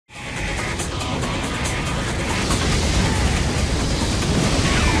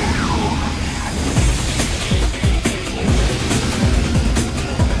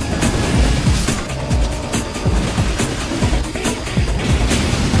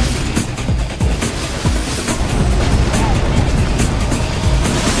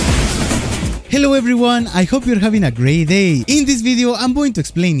Hello everyone, I hope you're having a great day. In this video, I'm going to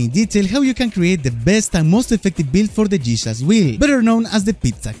explain in detail how you can create the best and most effective build for the Ghiza's wheel, better known as the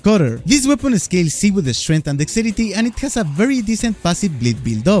pizza cutter. This weapon scales C with the strength and dexterity, and it has a very decent passive bleed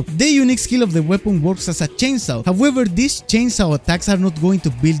build-up. The unique skill of the weapon works as a chainsaw, however these chainsaw attacks are not going to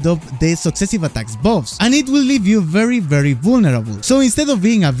build up the successive attacks buffs, and it will leave you very vulnerable. So instead of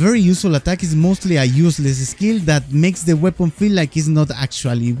being a very useful attack, it's mostly a useless skill that makes the weapon feel like it's not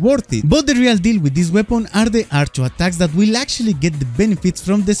actually worth it. But the real deal with this weapon are the R2 attacks that will actually get the benefits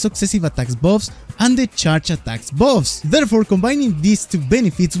from the successive attacks buffs and the charge attacks buffs. Therefore, combining these two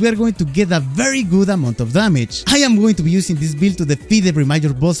benefits, we are going to get a very good amount of damage. I am going to be using this build to defeat every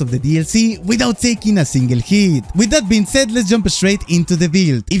major boss of the DLC without taking a single hit. With that being said, let's jump straight into the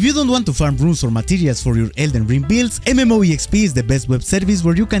build. If you don't want to farm runes or materials for your Elden Ring builds, MMOEXP is the best web service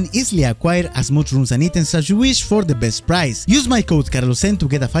where you can easily acquire as much runes and items as you wish for the best price. Use my code CARLOSEN to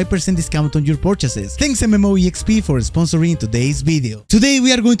get a 5% discount on your purchases. Thanks MMOEXP for sponsoring today's video. Today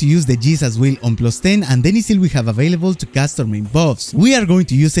we are going to use the Ghiza's wheel on +10 and any skill we have available to cast our main buffs. We are going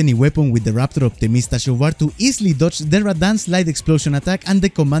to use any weapon with the Raptor Optimista showbar to easily dodge the Radahn slide explosion attack and the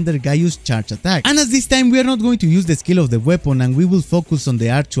Commander Gaius charge attack. And as this time we are not going to use the skill of the weapon and we will focus on the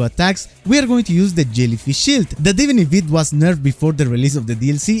R2 attacks, we are going to use the Jellyfish Shield, that even if it was nerfed before the release of the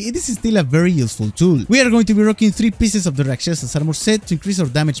DLC, it is still a very useful tool. We are going to be rocking 3 pieces of the Rakshas's armor set to increase our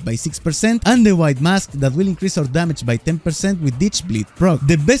damage by 6% and the White Mask that will increase our damage by 10% with each bleed proc.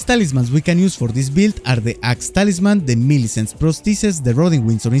 The best talismans we can use for this build are the Axe Talisman, the Millicent's Prosthesis, the Rodin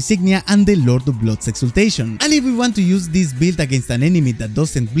Windsor Insignia and the Lord of Blood's Exaltation. And if we want to use this build against an enemy that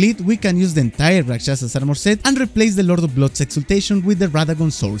doesn't bleed, we can use the entire Rakshas's armor set and replace the Lord of Blood's Exaltation with the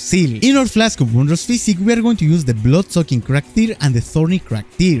Radahn Sword Seal. In our Flask of Wondrous Physique, we are going to use the Blood-Sucking Crack tier and the Thorny Crack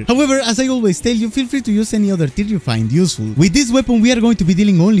tier. However, as I always tell you, feel free to use any other tier you find useful. With this weapon we are going to be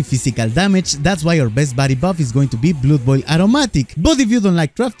dealing only physical damage, that's why our best body buff is going to be Blood Boil Aromatic, but if you don't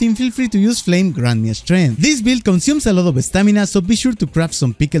like crafting, feel free to use Flame Grant Me Strength. This build consumes a lot of stamina, so be sure to craft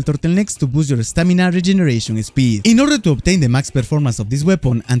some pickled turtlenecks to boost your stamina regeneration speed. In order to obtain the max performance of this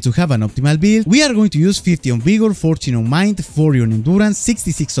weapon and to have an optimal build, we are going to use 50 on Vigor, 14 on Mind, 40 on Endurance,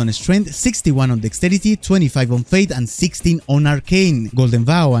 66 on Strength, 61 on Dexterity, 25 on Fate and 16 on Arcane. Golden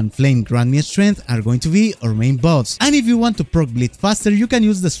Vow and Flame Grant Me Strength are going to be our main buffs, and if you want to proc bleed faster, you can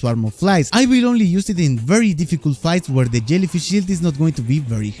use the Swarm of Flies. I will only use it in very difficult fights where the Jellyfish Shield is not going to be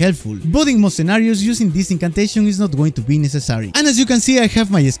very helpful, but in most scenarios using this incantation is not going to be necessary. And as you can see, I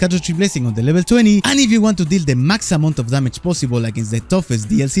have my Scattertree Blessing on the level 20, and if you want to deal the max amount of damage possible against the toughest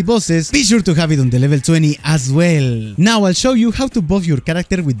DLC bosses, be sure to have it on the level 20 as well. Now I'll show you how to buff your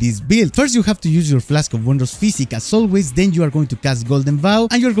character with this build. First you have to use your Flask of Wondrous Physique as always, then you are going to cast Golden Vow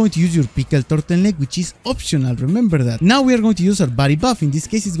and you're going to use your Pickled Turtleneck, which is optional, remember that. Now we are going to use our body buff, in this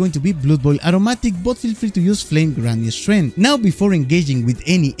case it's going to be Blood Boil Aromatic, but feel free to use Flame Grant Me Strength. Now before engaging with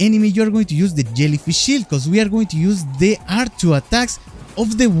any enemy, you are going to use the Jellyfish Shield, because we are going to use the R2 attacks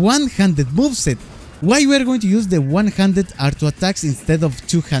of the one-handed moveset. Why we are going to use the one-handed R2 attacks instead of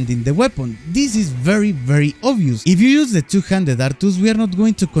two-handing the weapon? This is very obvious. If you use the two-handed R2s, we are not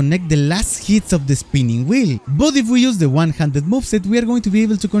going to connect the last hits of the spinning wheel. But if we use the one-handed moveset, we are going to be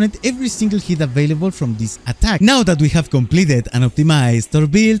able to connect every single hit available from this attack. Now that we have completed and optimized our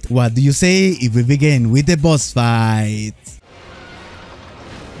build, what do you say if we begin with the boss fight?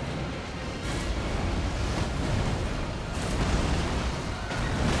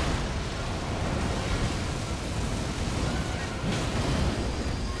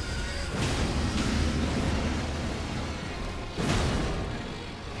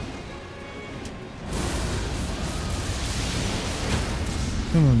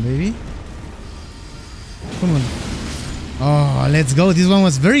 Come on, baby. Come on. Oh, let's go. This one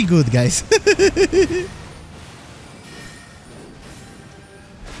was very good, guys.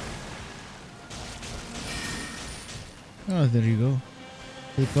 Oh, there you go.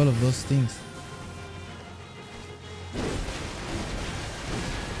 Take all of those things.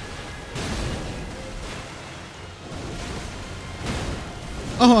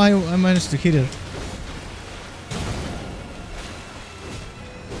 Oh, I managed to hit her.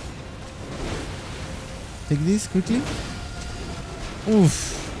 Take this quickly.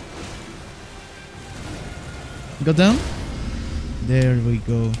 Oof. Go down. There we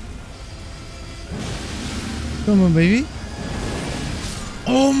go. Come on, baby.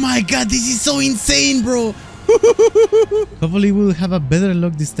 Oh my god, this is so insane, bro. Hopefully we'll have a better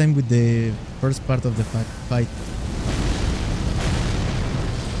luck this time with the first part of the fight.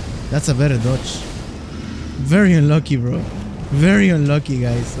 That's a better dodge. Very unlucky, bro. Very unlucky,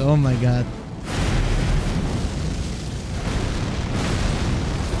 guys. Oh my god.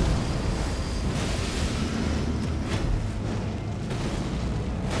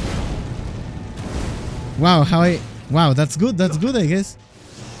 Wow, wow, that's good, I guess.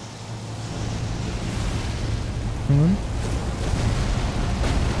 Come on.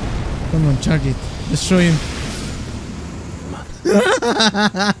 Come on, charge it. Destroy him.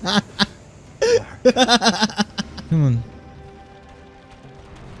 Come on.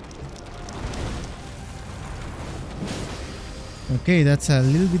 Okay, that's a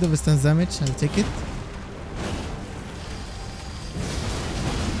little bit of a stance damage. I'll take it.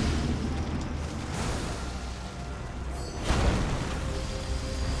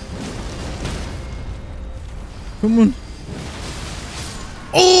 Come on.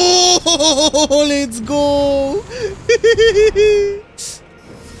 Oh, let's go.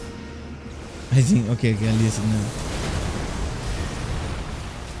 I think, okay, I'll use it now.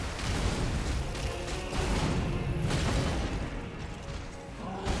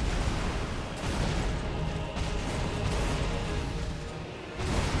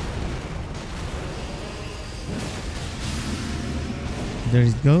 There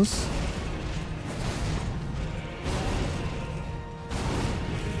it goes.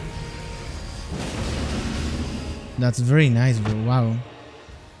 That's very nice, bro. Wow.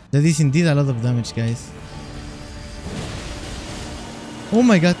 That is indeed a lot of damage, guys. Oh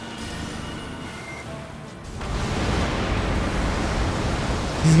my god.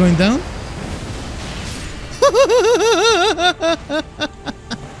 He's going down?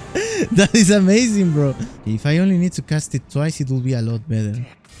 That is amazing, bro. If I only need to cast it twice, it will be a lot better. There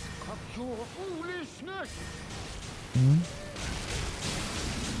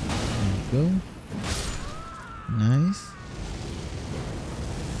we go. Nice.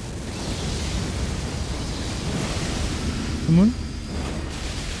 Come on.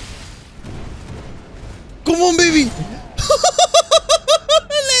 Come on, baby!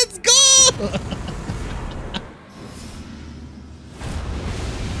 Let's go!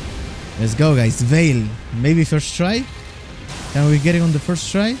 Let's go, guys. Bayle. Maybe first try? Can we get it on the first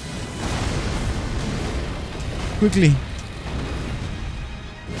try? Quickly.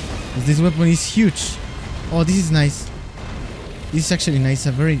 This weapon is huge. Oh, this is nice. This is actually nice.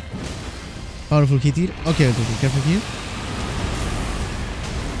 A very powerful hit here. Okay, careful here.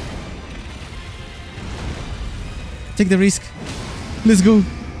 Take the risk. Let's go.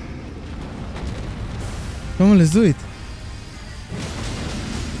 Come on, let's do it.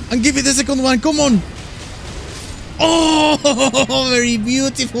 And give it the second one. Come on. Oh, very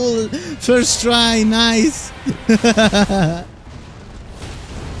beautiful. First try. Nice.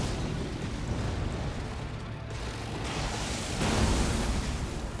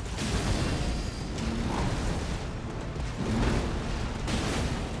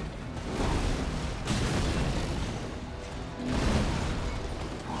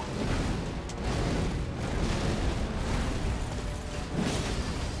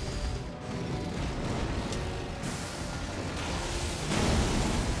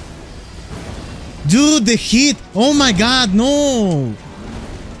 Dude, the hit! Oh my god, no!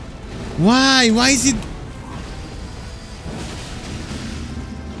 Why? Why is it...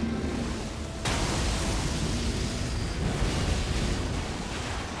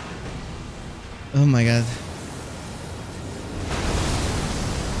 Oh my god.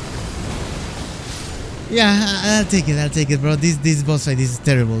 Yeah, I'll take it, bro. This boss fight is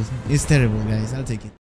terrible. It's terrible, guys. I'll take it.